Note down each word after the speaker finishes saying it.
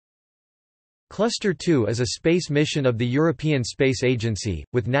Cluster 2 is a space mission of the European Space Agency,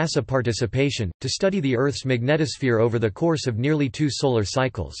 with NASA participation, to study the Earth's magnetosphere over the course of nearly 2 solar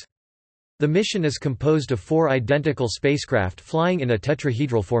cycles. The mission is composed of 4 identical spacecraft flying in a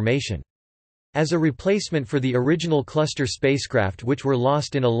tetrahedral formation. As a replacement for the original Cluster spacecraft which were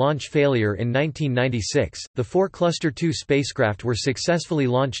lost in a launch failure in 1996, the 4 Cluster 2 spacecraft were successfully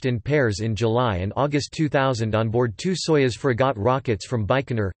launched in pairs in July and August 2000 on board 2 Soyuz Fregat rockets from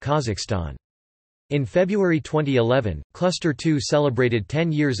Baikonur, Kazakhstan. In February 2011, Cluster 2 celebrated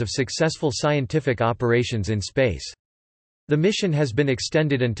 10 years of successful scientific operations in space. The mission has been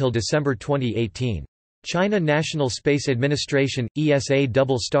extended until December 2018. China National Space Administration (ESA)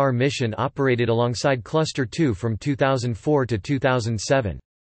 Double Star mission operated alongside Cluster 2 from 2004 to 2007.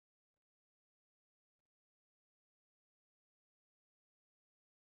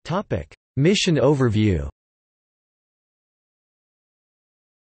 Topic: Mission overview.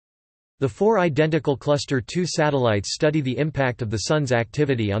 The 4 identical Cluster 2 satellites study the impact of the Sun's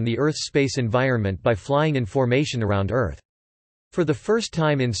activity on the Earth's space environment by flying in formation around Earth. For the first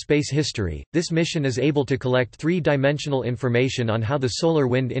time in space history, this mission is able to collect 3-dimensional information on how the solar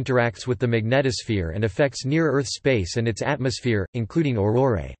wind interacts with the magnetosphere and affects near-Earth space and its atmosphere, including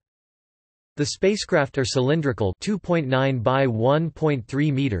aurorae. The spacecraft are cylindrical 2.9 by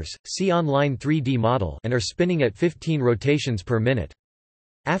 1.3 meters, see online 3D model, and are spinning at 15 rotations per minute.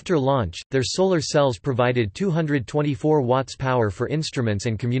 After launch, their solar cells provided 224 watts power for instruments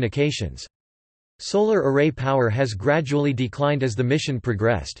and communications. Solar array power has gradually declined as the mission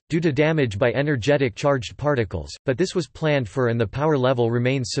progressed, due to damage by energetic charged particles, but this was planned for and the power level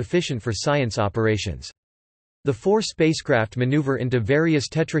remains sufficient for science operations. The 4 spacecraft maneuver into various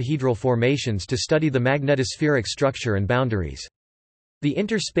tetrahedral formations to study the magnetospheric structure and boundaries. The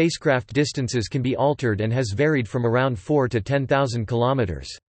inter-spacecraft distances can be altered and has varied from around 4 to 10,000 kilometers.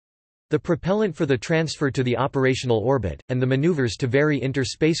 The propellant for the transfer to the operational orbit, and the maneuvers to vary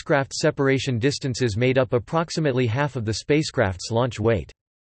inter-spacecraft separation distances made up approximately half of the spacecraft's launch weight.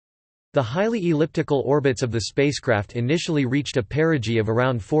 The highly elliptical orbits of the spacecraft initially reached a perigee of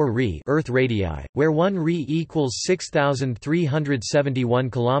around 4 Re Earth radii, where 1 Re equals 6,371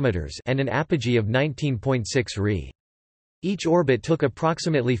 kilometers and an apogee of 19.6 Re. Each orbit took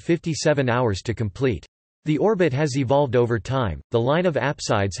approximately 57 hours to complete. The orbit has evolved over time, the line of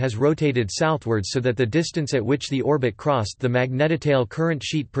apsides has rotated southwards so that the distance at which the orbit crossed the magnetotail current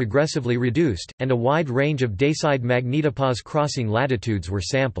sheet progressively reduced, and a wide range of dayside magnetopause crossing latitudes were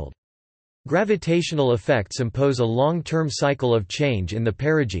sampled. Gravitational effects impose a long-term cycle of change in the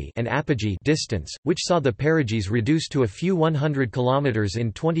perigee and apogee distance, which saw the perigees reduced to a few 100 kilometers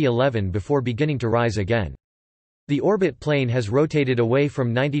in 2011 before beginning to rise again. The orbit plane has rotated away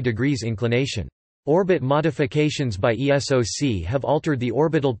from 90 degrees inclination. Orbit modifications by ESOC have altered the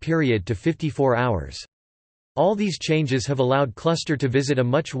orbital period to 54 hours. All these changes have allowed Cluster to visit a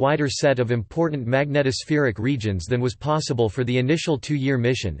much wider set of important magnetospheric regions than was possible for the initial 2-year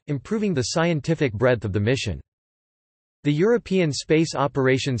mission, improving the scientific breadth of the mission. The European Space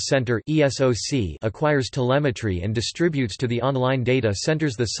Operations Centre (ESOC) acquires telemetry and distributes to the online data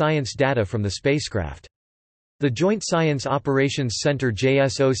centres the science data from the spacecraft. The Joint Science Operations Centre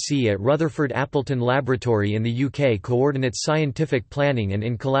JSOC at Rutherford Appleton Laboratory in the UK coordinates scientific planning and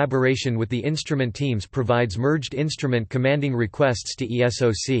in collaboration with the instrument teams provides merged instrument commanding requests to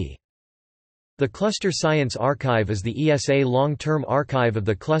ESOC. The Cluster Science Archive is the ESA long-term archive of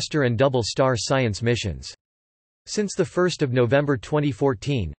the Cluster and Double Star science missions. Since 1 November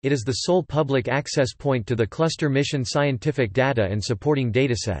 2014, it is the sole public access point to the Cluster mission scientific data and supporting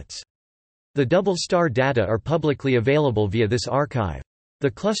datasets. The Double Star data are publicly available via this archive. The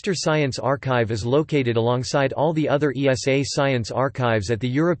Cluster Science Archive is located alongside all the other ESA science archives at the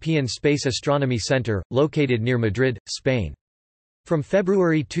European Space Astronomy Centre, located near Madrid, Spain. From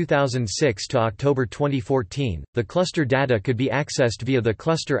February 2006 to October 2014, the Cluster data could be accessed via the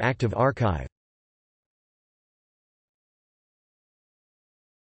Cluster Active Archive.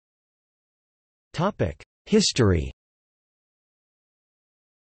 History.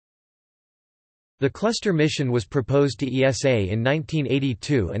 The Cluster mission was proposed to ESA in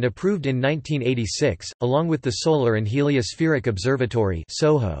 1982 and approved in 1986, along with the Solar and Heliospheric Observatory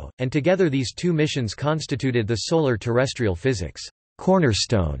 (SOHO), and together these 2 missions constituted the solar terrestrial physics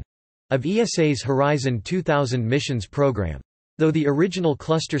cornerstone of ESA's Horizon 2000 missions program. Though the original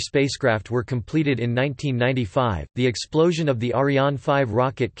Cluster spacecraft were completed in 1995, the explosion of the Ariane 5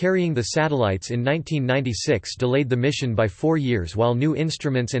 rocket carrying the satellites in 1996 delayed the mission by 4 years while new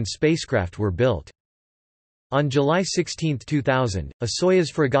instruments and spacecraft were built. On July 16, 2000, a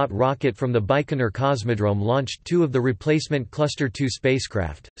Soyuz Fregat rocket from the Baikonur Cosmodrome launched two of the replacement Cluster 2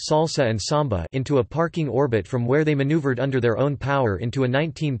 spacecraft, Salsa and Samba, into a parking orbit from where they maneuvered under their own power into a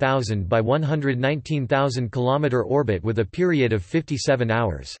 19,000 by 119,000 km orbit with a period of 57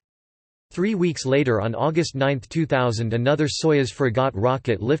 hours. 3 weeks later on August 9, 2000, another Soyuz Fregat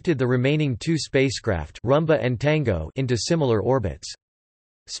rocket lifted the remaining two spacecraft Rumba and Tango into similar orbits.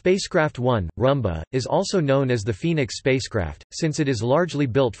 Spacecraft 1, Rumba, is also known as the Phoenix spacecraft, since it is largely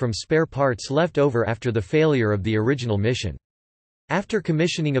built from spare parts left over after the failure of the original mission. After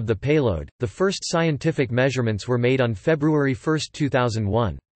commissioning of the payload, the first scientific measurements were made on February 1,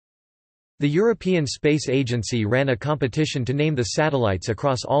 2001. The European Space Agency ran a competition to name the satellites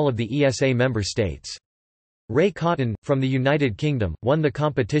across all of the ESA member states. Ray Cotton, from the United Kingdom, won the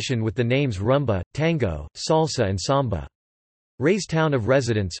competition with the names Rumba, Tango, Salsa and Samba. Ray's town of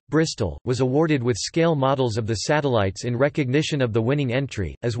residence, Bristol, was awarded with scale models of the satellites in recognition of the winning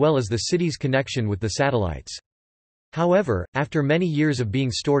entry, as well as the city's connection with the satellites. However, after many years of being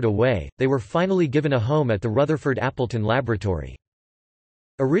stored away, they were finally given a home at the Rutherford Appleton Laboratory.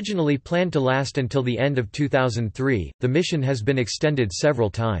 Originally planned to last until the end of 2003, the mission has been extended several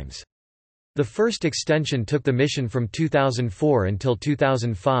times. The first extension took the mission from 2004 until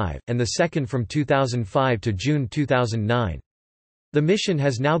 2005, and the second from 2005 to June 2009. The mission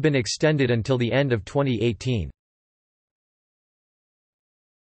has now been extended until the end of 2018.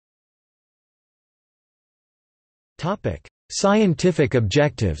 Scientific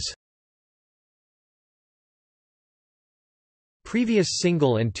objectives. Previous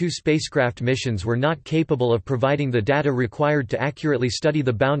single and two spacecraft missions were not capable of providing the data required to accurately study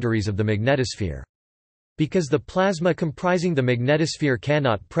the boundaries of the magnetosphere. Because the plasma comprising the magnetosphere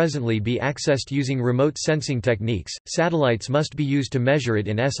cannot presently be accessed using remote sensing techniques, satellites must be used to measure it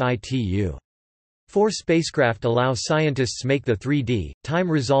in situ. 4 spacecraft allow scientists make the 3D,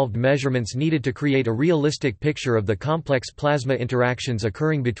 time-resolved measurements needed to create a realistic picture of the complex plasma interactions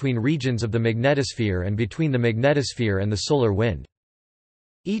occurring between regions of the magnetosphere and between the magnetosphere and the solar wind.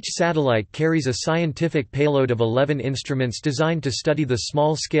 Each satellite carries a scientific payload of 11 instruments designed to study the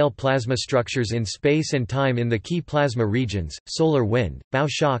small-scale plasma structures in space and time in the key plasma regions: solar wind, bow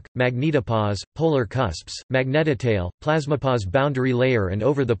shock, magnetopause, polar cusps, magnetotail, plasmapause boundary layer and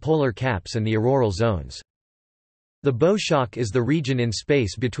over the polar caps and the auroral zones. The bow shock is the region in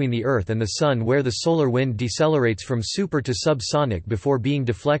space between the Earth and the Sun where the solar wind decelerates from super to subsonic before being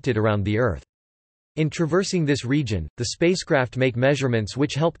deflected around the Earth. In traversing this region, the spacecraft make measurements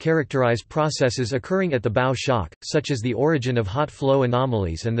which help characterize processes occurring at the bow shock, such as the origin of hot flow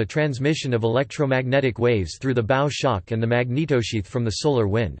anomalies and the transmission of electromagnetic waves through the bow shock and the magnetosheath from the solar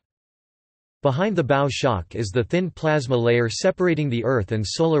wind. Behind the bow shock is the thin plasma layer separating the Earth and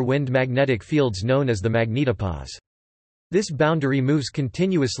solar wind magnetic fields known as the magnetopause. This boundary moves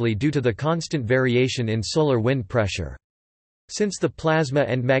continuously due to the constant variation in solar wind pressure. Since the plasma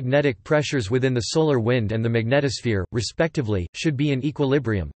and magnetic pressures within the solar wind and the magnetosphere, respectively, should be in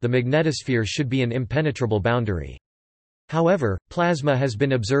equilibrium, the magnetosphere should be an impenetrable boundary. However, plasma has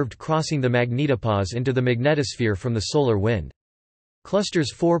been observed crossing the magnetopause into the magnetosphere from the solar wind.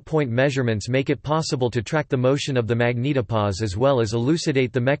 Cluster's 4-point measurements make it possible to track the motion of the magnetopause as well as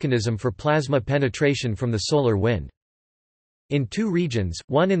elucidate the mechanism for plasma penetration from the solar wind. In 2 regions,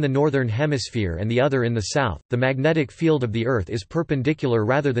 one in the northern hemisphere and the other in the south, the magnetic field of the Earth is perpendicular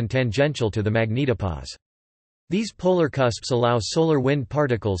rather than tangential to the magnetopause. These polar cusps allow solar wind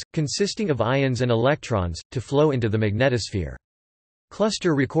particles, consisting of ions and electrons, to flow into the magnetosphere.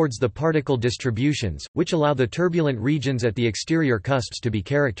 Cluster records the particle distributions, which allow the turbulent regions at the exterior cusps to be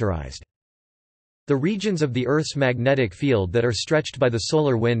characterized. The regions of the Earth's magnetic field that are stretched by the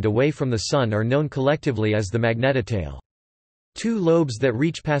solar wind away from the Sun are known collectively as the magnetotail. 2 lobes that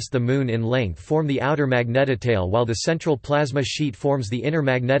reach past the Moon in length form the outer magnetotail while the central plasma sheet forms the inner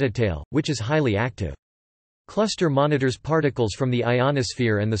magnetotail, which is highly active. Cluster monitors particles from the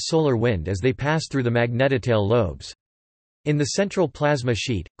ionosphere and the solar wind as they pass through the magnetotail lobes. In the central plasma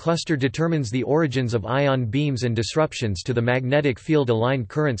sheet, Cluster determines the origins of ion beams and disruptions to the magnetic field-aligned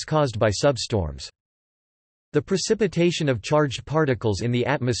currents caused by substorms. The precipitation of charged particles in the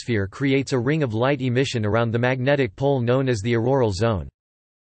atmosphere creates a ring of light emission around the magnetic pole known as the auroral zone.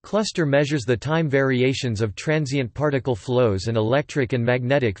 Cluster measures the time variations of transient particle flows and electric and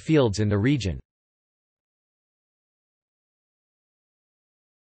magnetic fields in the region.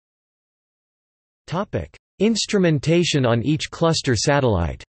 Instrumentation on each cluster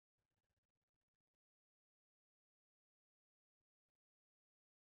satellite.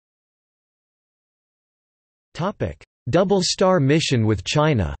 Double Star mission with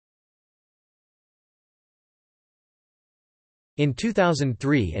China. In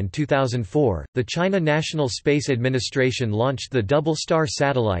 2003 and 2004, the China National Space Administration launched the double-star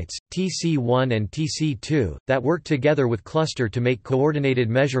satellites, TC-1 and TC-2, that work together with cluster to make coordinated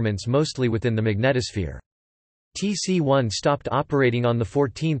measurements mostly within the magnetosphere. TC-1 stopped operating on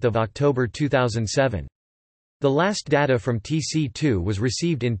 14 October 2007. The last data from TC-2 was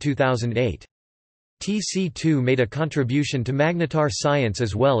received in 2008. TC-2 made a contribution to magnetar science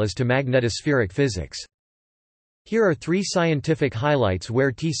as well as to magnetospheric physics. Here are 3 scientific highlights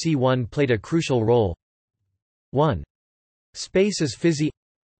where TC-1 played a crucial role. 1. Space as physi.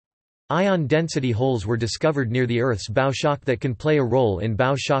 Ion density holes were discovered near the Earth's bow shock that can play a role in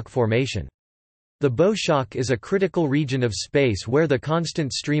bow shock formation. The bow shock is a critical region of space where the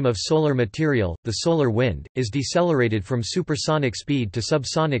constant stream of solar material, the solar wind, is decelerated from supersonic speed to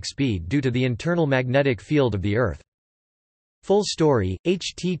subsonic speed due to the internal magnetic field of the Earth. Full story,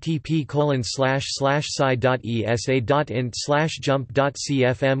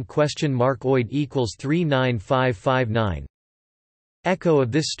 http://sci.esa.int/jump.cfm?oid = 39559. Echo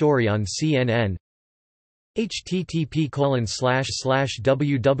of this story on CNN.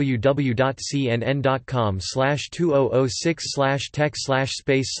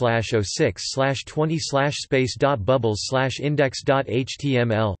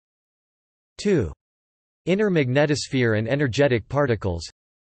 2. Inner magnetosphere and energetic particles.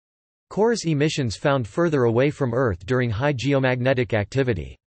 Chorus emissions found further away from Earth during high geomagnetic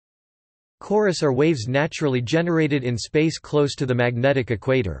activity. Chorus are waves naturally generated in space close to the magnetic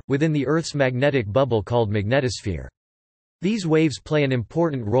equator, within the Earth's magnetic bubble called magnetosphere. These waves play an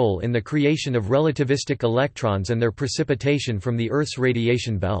important role in the creation of relativistic electrons and their precipitation from the Earth's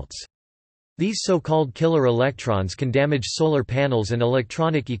radiation belts. These so-called killer electrons can damage solar panels and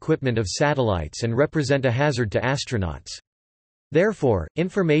electronic equipment of satellites and represent a hazard to astronauts. Therefore,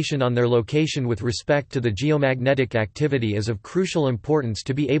 information on their location with respect to the geomagnetic activity is of crucial importance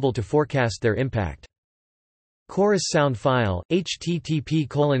to be able to forecast their impact. Chorus sound file,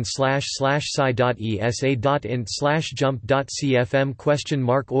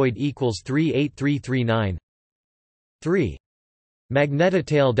 http://sci.esa.int/jump.cfm?oid = 38339. 3.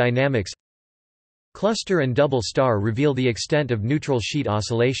 Magnetotail dynamics. Cluster and double star reveal the extent of neutral sheet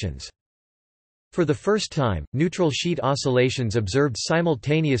oscillations. For the first time, neutral sheet oscillations observed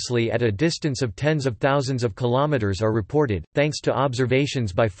simultaneously at a distance of tens of thousands of kilometers are reported, thanks to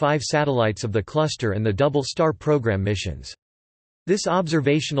observations by 5 satellites of the cluster and the double star program missions. This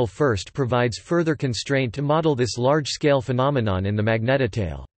observational first provides further constraint to model this large-scale phenomenon in the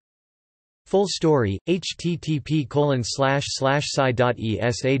magnetotail. Full story,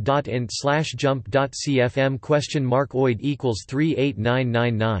 http://sci.esa.int/jump.cfm?oid =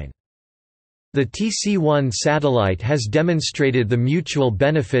 38999. The TC-1 satellite has demonstrated the mutual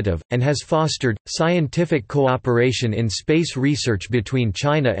benefit of, and has fostered, scientific cooperation in space research between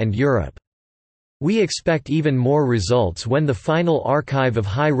China and Europe. We expect even more results when the final archive of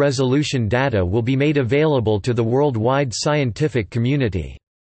high-resolution data will be made available to the worldwide scientific community.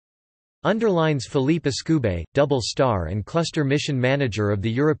 Underlines Philippe Escoubet, Double Star and Cluster Mission Manager of the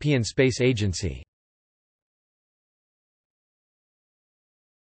European Space Agency.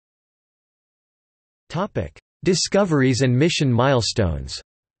 Discoveries and mission milestones.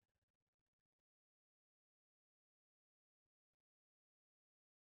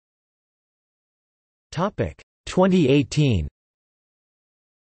 Topic 2018.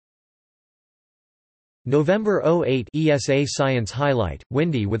 November 08 ESA Science Highlight,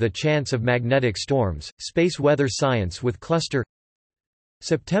 windy with a chance of magnetic storms, space weather science with cluster.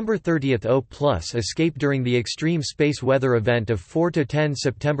 September 30 O+ escape during the extreme space weather event of 4–10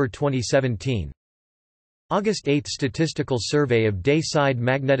 September 2017. August 8 statistical survey of day-side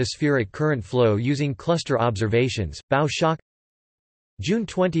magnetospheric current flow using cluster observations, bow shock. June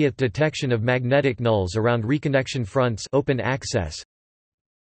 20 detection of magnetic nulls around reconnection fronts, open access.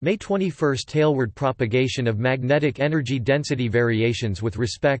 May 21 tailward propagation of magnetic energy density variations with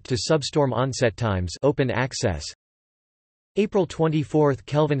respect to substorm onset times, open access. April 24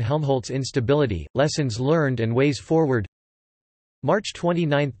 Kelvin-Helmholtz instability, lessons learned and ways forward. March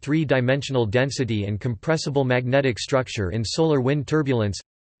 29 three-dimensional density and compressible magnetic structure in solar wind turbulence.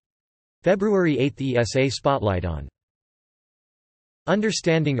 February 8 ESA spotlight on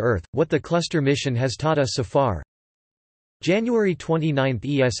understanding Earth, what the cluster mission has taught us so far. January 29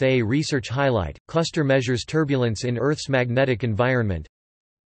 ESA research highlight, cluster measures turbulence in Earth's magnetic environment.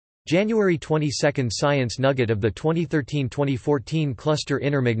 January 22 science nugget of the 2013-2014 cluster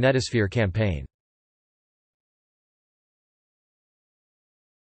inner magnetosphere campaign.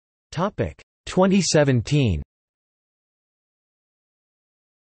 2017.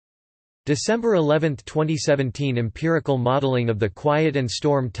 December 11, 2017 Empirical modeling of the quiet and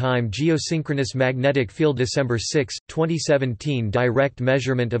storm time geosynchronous magnetic field. December 6, 2017 Direct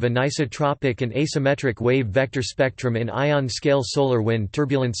measurement of anisotropic and asymmetric wave vector spectrum in ion scale solar wind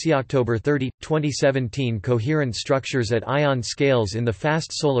turbulency. October 30, 2017 Coherent structures at ion scales in the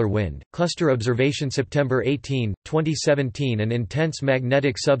fast solar wind cluster observation. September 18, 2017 An intense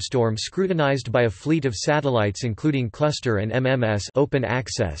magnetic substorm scrutinized by a fleet of satellites including cluster and MMS open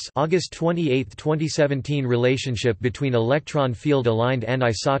access. August 28, 2017 Relationship between electron field aligned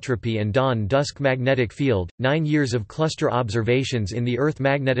anisotropy and dawn-dusk magnetic field, 9 years of cluster observations in the Earth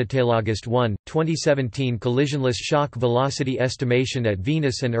magnetotail. August 1, 2017 Collisionless shock velocity estimation at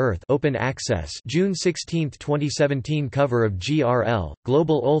Venus and Earth open access. June 16, 2017 Cover of GRL,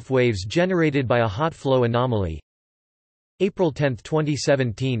 global Olf waves generated by a hot flow anomaly. April 10,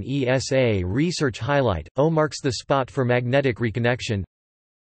 2017 ESA research highlight, O marks the spot for magnetic reconnection.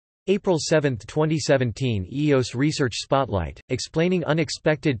 April 7, 2017 EOS Research Spotlight, explaining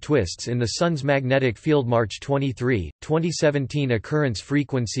unexpected twists in the Sun's magnetic field. March 23, 2017 Occurrence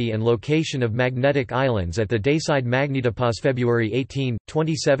frequency and location of magnetic islands at the Dayside magnetopause. February 18,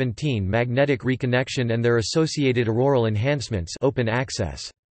 2017 Magnetic reconnection and their associated auroral enhancements open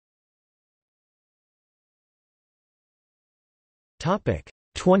access.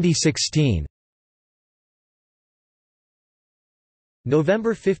 2016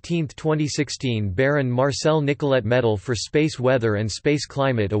 November 15, 2016 Baron Marcel Nicolet Medal for Space Weather and Space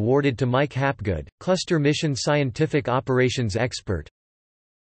Climate awarded to Mike Hapgood, Cluster Mission Scientific Operations Expert.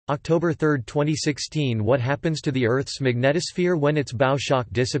 October 3, 2016 What happens to the Earth's magnetosphere when its bow shock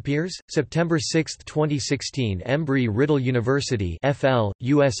disappears? September 6, 2016 Embry-Riddle University FL,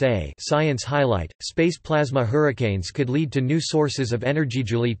 USA Science Highlight, Space plasma hurricanes could lead to new sources of energy.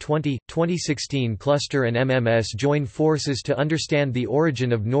 July 20, 2016 Cluster and MMS join forces to understand the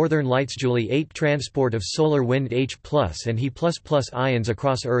origin of northern lights. July 8 Transport of solar wind H+ and He++ ions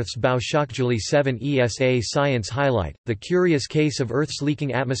across Earth's bow shock. July 7 ESA Science Highlight, The Curious Case of Earth's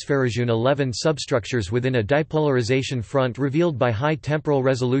Leaking Atmosphere. June 11 Substructures within a dipolarization front revealed by high temporal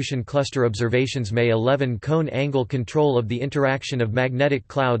resolution cluster observations. May 11 Cone angle control of the interaction of magnetic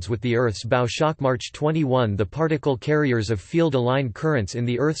clouds with the Earth's bow shock. March 21 The particle carriers of field-aligned currents in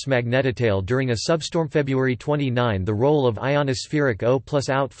the Earth's magnetotail during a substorm. February 29 The role of ionospheric O+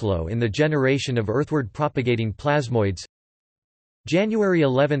 outflow in the generation of earthward propagating plasmoids. January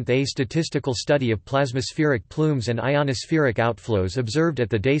 11 A statistical study of plasmaspheric plumes and ionospheric outflows observed at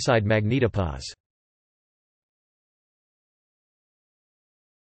the Dayside magnetopause.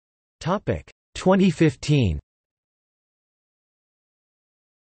 2015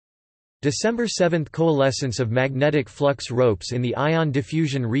 December 7 Coalescence of magnetic flux ropes in the ion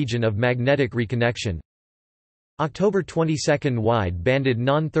diffusion region of magnetic reconnection. October 22 Wide-banded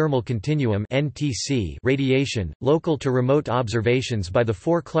non-thermal continuum (NTC) radiation, local to remote observations by the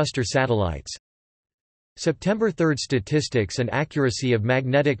 4 cluster satellites. September 3 Statistics and accuracy of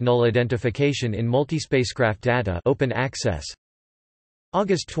magnetic null identification in multispacecraft data open access.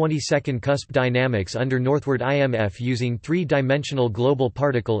 August 22 Cusp dynamics under northward IMF using 3-dimensional global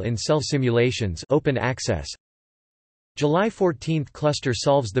particle in cell simulations open access. July 14 Cluster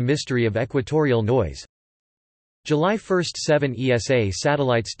solves the mystery of equatorial noise. July 1 – 7 ESA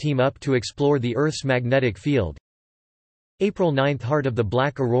satellites team up to explore the Earth's magnetic field. April 9 – Heart of the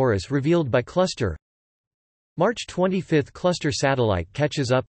Black Auroras revealed by Cluster. March 25 – Cluster satellite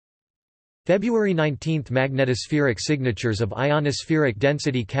catches up. February 19 – Magnetospheric signatures of ionospheric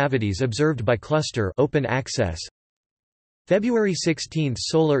density cavities observed by Cluster open access. February 16 –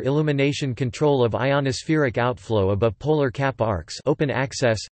 Solar illumination control of ionospheric outflow above polar cap arcs open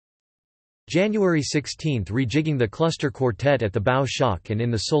access. January 16 – Rejigging the cluster quartet at the bow shock and in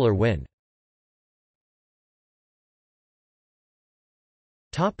the solar wind.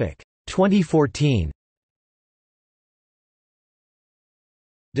 2014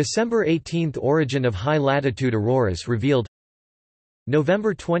 December 18 – Origin of high-latitude auroras revealed.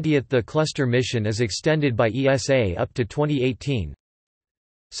 November 20 – The cluster mission is extended by ESA up to 2018.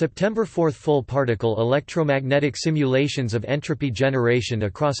 September 4 – Full particle electromagnetic simulations of entropy generation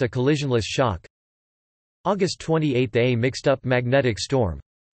across a collisionless shock. August 28 – A mixed-up magnetic storm.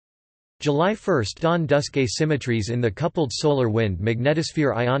 July 1 – Dawn-dusk asymmetries in the coupled solar wind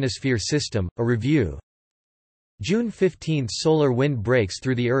magnetosphere-ionosphere system, a review. June 15 – Solar wind breaks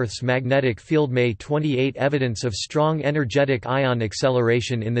through the Earth's magnetic field. May 28 – Evidence of strong energetic ion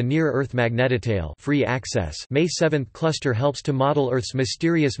acceleration in the near-Earth magnetotail, free access. May 7 – Cluster helps to model Earth's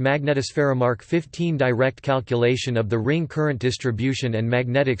mysterious magnetosphere. Mark 15 – Direct calculation of the ring current distribution and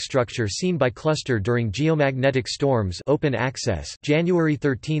magnetic structure seen by cluster during geomagnetic storms, open access. January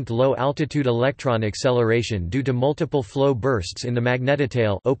 13 – Low-altitude electron acceleration due to multiple flow bursts in the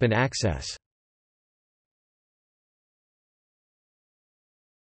magnetotail, open access.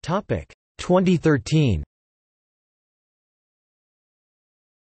 2013.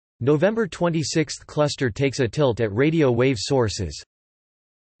 November 26 – Cluster takes a tilt at radio wave sources.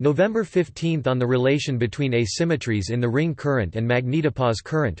 November 15 – On the relation between asymmetries in the ring current and magnetopause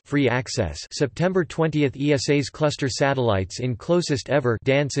current, free access. September 20 – ESA's cluster satellites in closest ever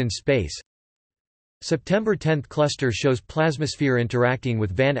dance in space. September 10 – Cluster shows plasmasphere interacting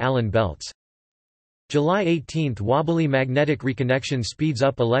with Van Allen belts. July 18 – Wobbly magnetic reconnection speeds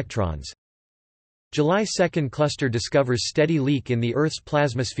up electrons. July 2 – Cluster discovers steady leak in the Earth's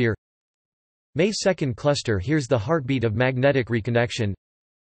plasmasphere. May 2 – Cluster hears the heartbeat of magnetic reconnection.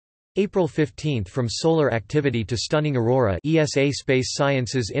 April 15 – From solar activity to stunning aurora, ESA Space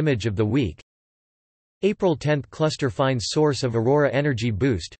Science's image of the week. April 10 – Cluster finds source of aurora energy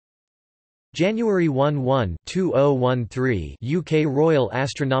boost. January 1 – 2013 UK Royal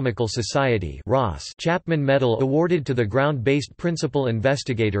Astronomical Society (RAS) Chapman Medal awarded to the ground-based principal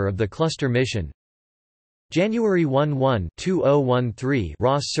investigator of the cluster mission. January 1 – 2013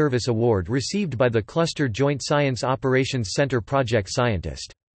 RAS Service Award received by the Cluster Joint Science Operations Center project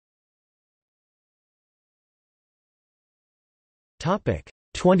scientist.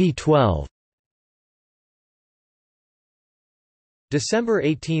 2012. December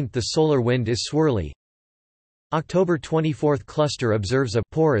 18 – The solar wind is swirly. October 24 – Cluster observes a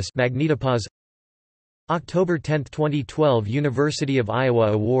porous magnetopause. October 10, 2012 – University of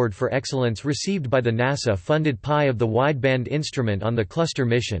Iowa Award for Excellence received by the NASA-funded PI of the wideband instrument on the cluster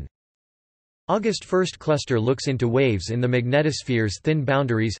mission. August 1 – Cluster looks into waves in the magnetosphere's thin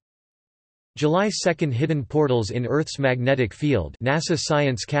boundaries. July 2 – Hidden portals in Earth's magnetic field, NASA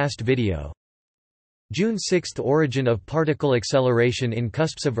Science Cast video. June 6 – Origin of particle acceleration in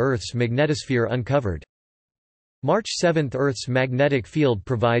cusps of Earth's magnetosphere uncovered. March 7 – Earth's magnetic field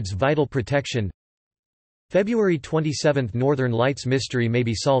provides vital protection. February 27 – Northern Lights mystery may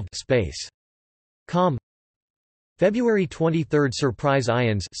be solved, space.com. February 23 – Surprise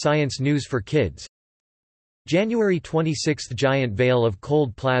ions, science news for kids. January 26 – Giant veil of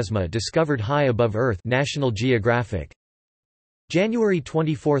cold plasma discovered high above Earth, National Geographic. January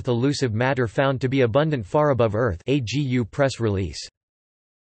 24 – Elusive matter found to be abundant far above Earth, AGU press release.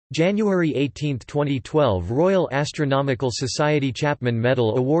 January 18, 2012 – Royal Astronomical Society Chapman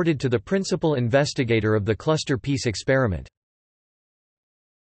Medal awarded to the principal investigator of the Cluster Peace experiment.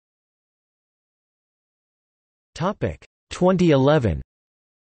 2011.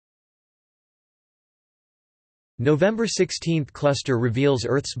 November 16 – Cluster reveals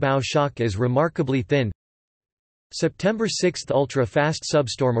Earth's bow shock is remarkably thin. September 6 – Ultra-fast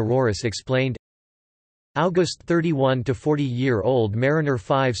substorm Auroras explained. August 31 – 40-year-old Mariner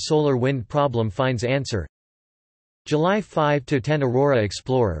 5 solar wind problem finds answer. July 5 – 10 Aurora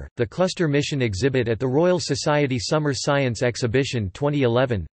Explorer, the cluster mission exhibit at the Royal Society Summer Science Exhibition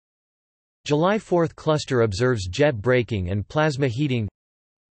 2011. July 4 – Cluster observes jet braking and plasma heating.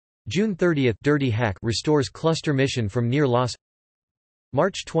 June 30 – Dirty Hack restores cluster mission from near loss.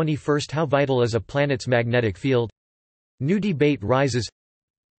 March 21 – How vital is a planet's magnetic field? New debate rises.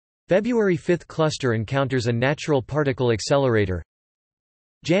 February 5 – Cluster encounters a natural particle accelerator.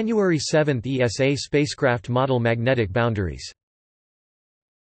 January 7 – ESA spacecraft model magnetic boundaries.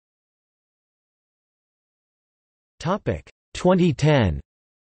 2010.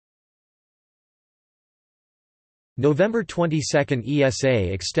 November 22 –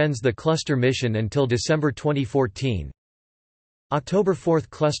 ESA extends the cluster mission until December 2014. October 4 –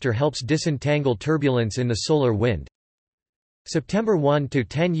 Cluster helps disentangle turbulence in the solar wind. September 1 –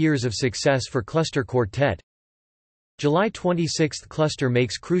 10 years of success for Cluster Quartet. July 26 – Cluster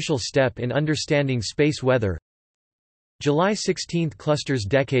makes crucial step in understanding space weather. July 16 – Cluster's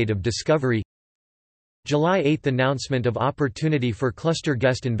decade of discovery. July 8 – Announcement of opportunity for Cluster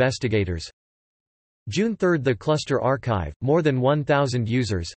guest investigators. June 3 – The Cluster Archive, more than 1,000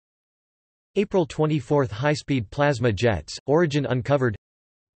 users. April 24 – High-speed plasma jets, origin uncovered.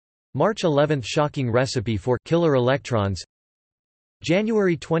 March 11 – Shocking recipe for killer electrons.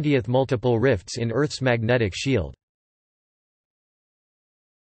 January 20 – Multiple rifts in Earth's magnetic shield.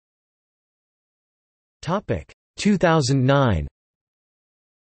 2009.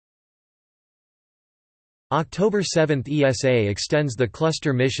 October 7 ESA extends the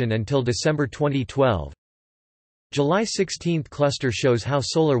cluster mission until December 2012. July 16 cluster shows how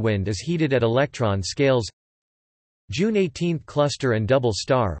solar wind is heated at electron scales. June 18 cluster and double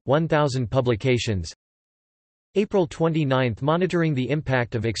star, 1000 publications. April 29 monitoring the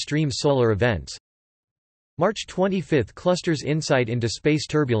impact of extreme solar events. March 25 clusters insight into space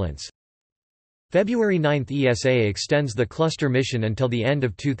turbulence. February 9 ESA extends the cluster mission until the end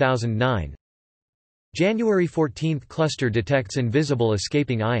of 2009. January 14 cluster detects invisible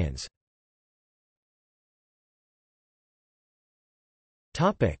escaping ions.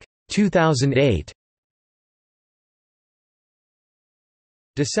 2008.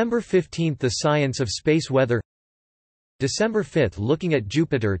 December 15 The science of space weather. December 5 looking at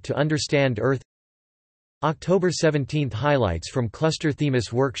Jupiter to understand Earth. October 17 highlights from Cluster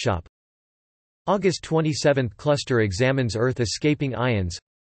Themis workshop. August 27 cluster examines Earth escaping ions.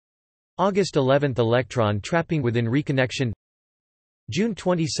 August 11 electron trapping within reconnection. June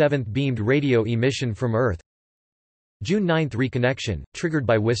 27 beamed radio emission from Earth. June 9 reconnection, triggered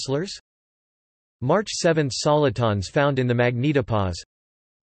by whistlers. March 7 solitons found in the magnetopause.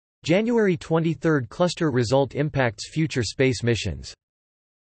 January 23 cluster result impacts future space missions.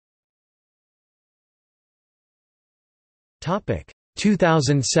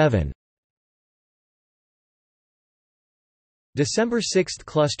 2007. December 6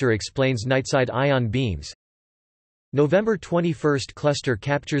 cluster explains nightside ion beams. November 21 cluster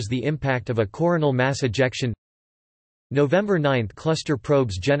captures the impact of a coronal mass ejection. November 9 cluster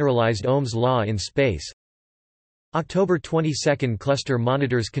probes generalized Ohm's law in space. October 22 cluster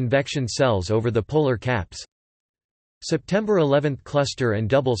monitors convection cells over the polar caps. September 11 cluster and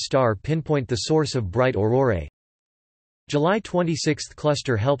double star pinpoint the source of bright aurorae. July 26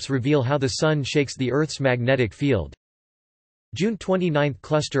 cluster helps reveal how the Sun shakes the Earth's magnetic field. June 29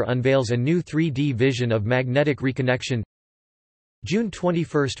 cluster unveils a new 3D vision of magnetic reconnection. June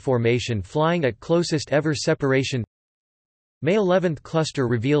 21 formation flying at closest ever separation. May 11 cluster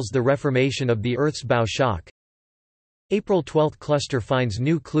reveals the reformation of the Earth's bow shock. April 12 cluster finds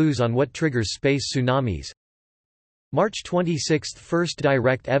new clues on what triggers space tsunamis. March 26 first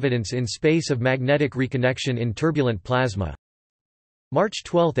direct evidence in space of magnetic reconnection in turbulent plasma. March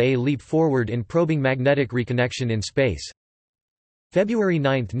 12 a leap forward in probing magnetic reconnection in space. February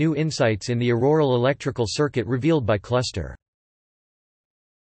 9 new insights in the auroral electrical circuit revealed by cluster.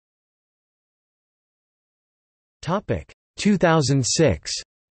 2006.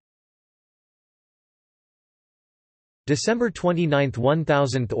 December 29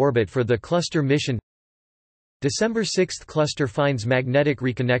 1000th orbit for the cluster mission. December 6 cluster finds magnetic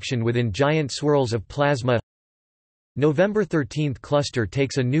reconnection within giant swirls of plasma. November 13 cluster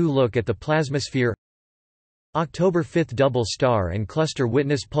takes a new look at the plasmasphere. October 5 double star and cluster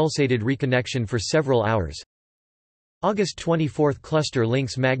witness pulsated reconnection for several hours. August 24 cluster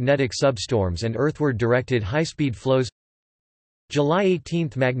links magnetic substorms and earthward directed high-speed flows. July 18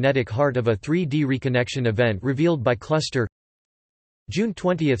 magnetic heart of a 3D reconnection event revealed by cluster. June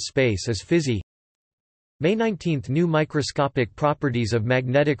 20 space is fizzy. May 19 new microscopic properties of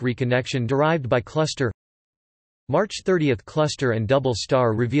magnetic reconnection derived by cluster. March 30 cluster and double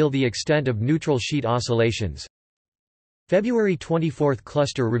star reveal the extent of neutral sheet oscillations. February 24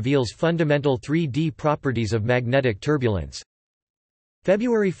 cluster reveals fundamental 3D properties of magnetic turbulence.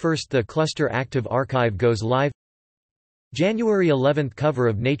 February 1 the cluster active archive goes live. January 11 cover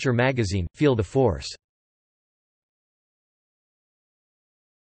of Nature magazine, Feel the Force.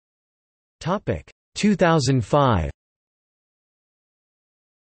 2005.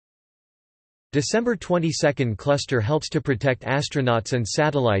 December 22 cluster helps to protect astronauts and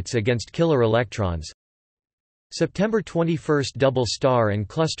satellites against killer electrons. September 21 double star and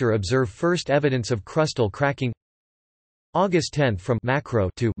cluster observe first evidence of crustal cracking. August 10 from macro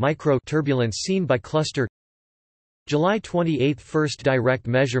to micro turbulence seen by cluster. July 28 first direct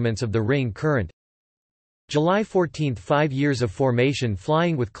measurements of the ring current. July 14 5 years of formation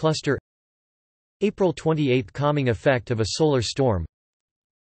flying with cluster. April 28 calming effect of a solar storm.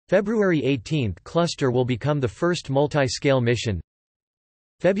 February 18 cluster will become the first multi-scale mission.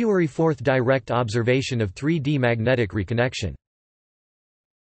 February 4 direct observation of 3D magnetic reconnection.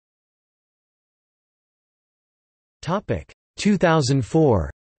 2004.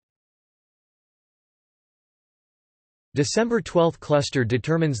 December 12 cluster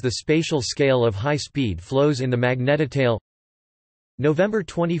determines the spatial scale of high-speed flows in the magnetotail. November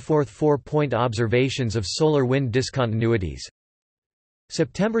 24 4-point observations of solar wind discontinuities.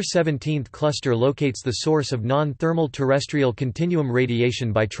 September 17 cluster locates the source of non-thermal terrestrial continuum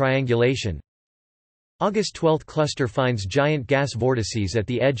radiation by triangulation. August 12 cluster finds giant gas vortices at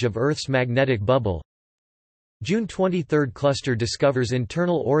the edge of Earth's magnetic bubble. June 23 – Cluster discovers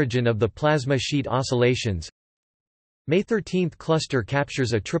internal origin of the plasma sheet oscillations. May 13 – Cluster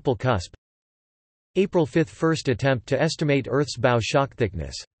captures a triple cusp. April 5 – First attempt to estimate Earth's bow shock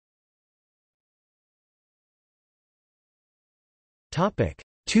thickness.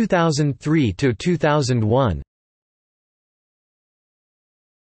 2003 to 2001.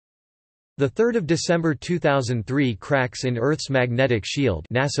 The 3rd of December 2003 – Cracks in Earth's magnetic shield,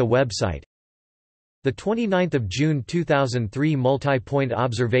 NASA website. The 29th of June 2003 – Multi-point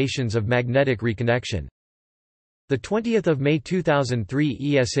observations of magnetic reconnection. The 20th of May 2003 –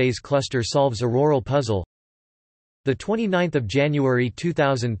 ESA's cluster solves auroral puzzle. The 29th of January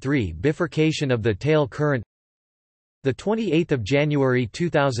 2003 – Bifurcation of the tail current. The 28th of January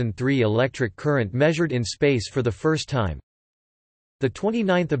 2003 – Electric current measured in space for the first time. The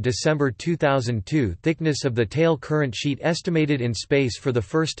 29th of December 2002 – Thickness of the tail current sheet estimated in space for the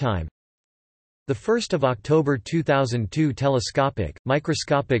first time. The 1st of October 2002 – Telescopic,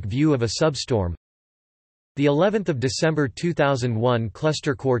 microscopic view of a substorm. The 11th of December 2001 –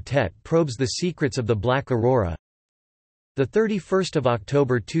 Cluster Quartet probes the secrets of the black aurora. The 31st of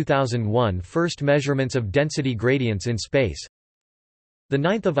October 2001 – First measurements of density gradients in space. The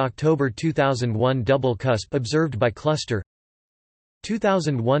 9th of October 2001 – Double cusp observed by cluster.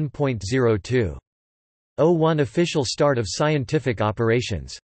 2001.02. 01 Official start of scientific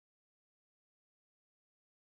operations.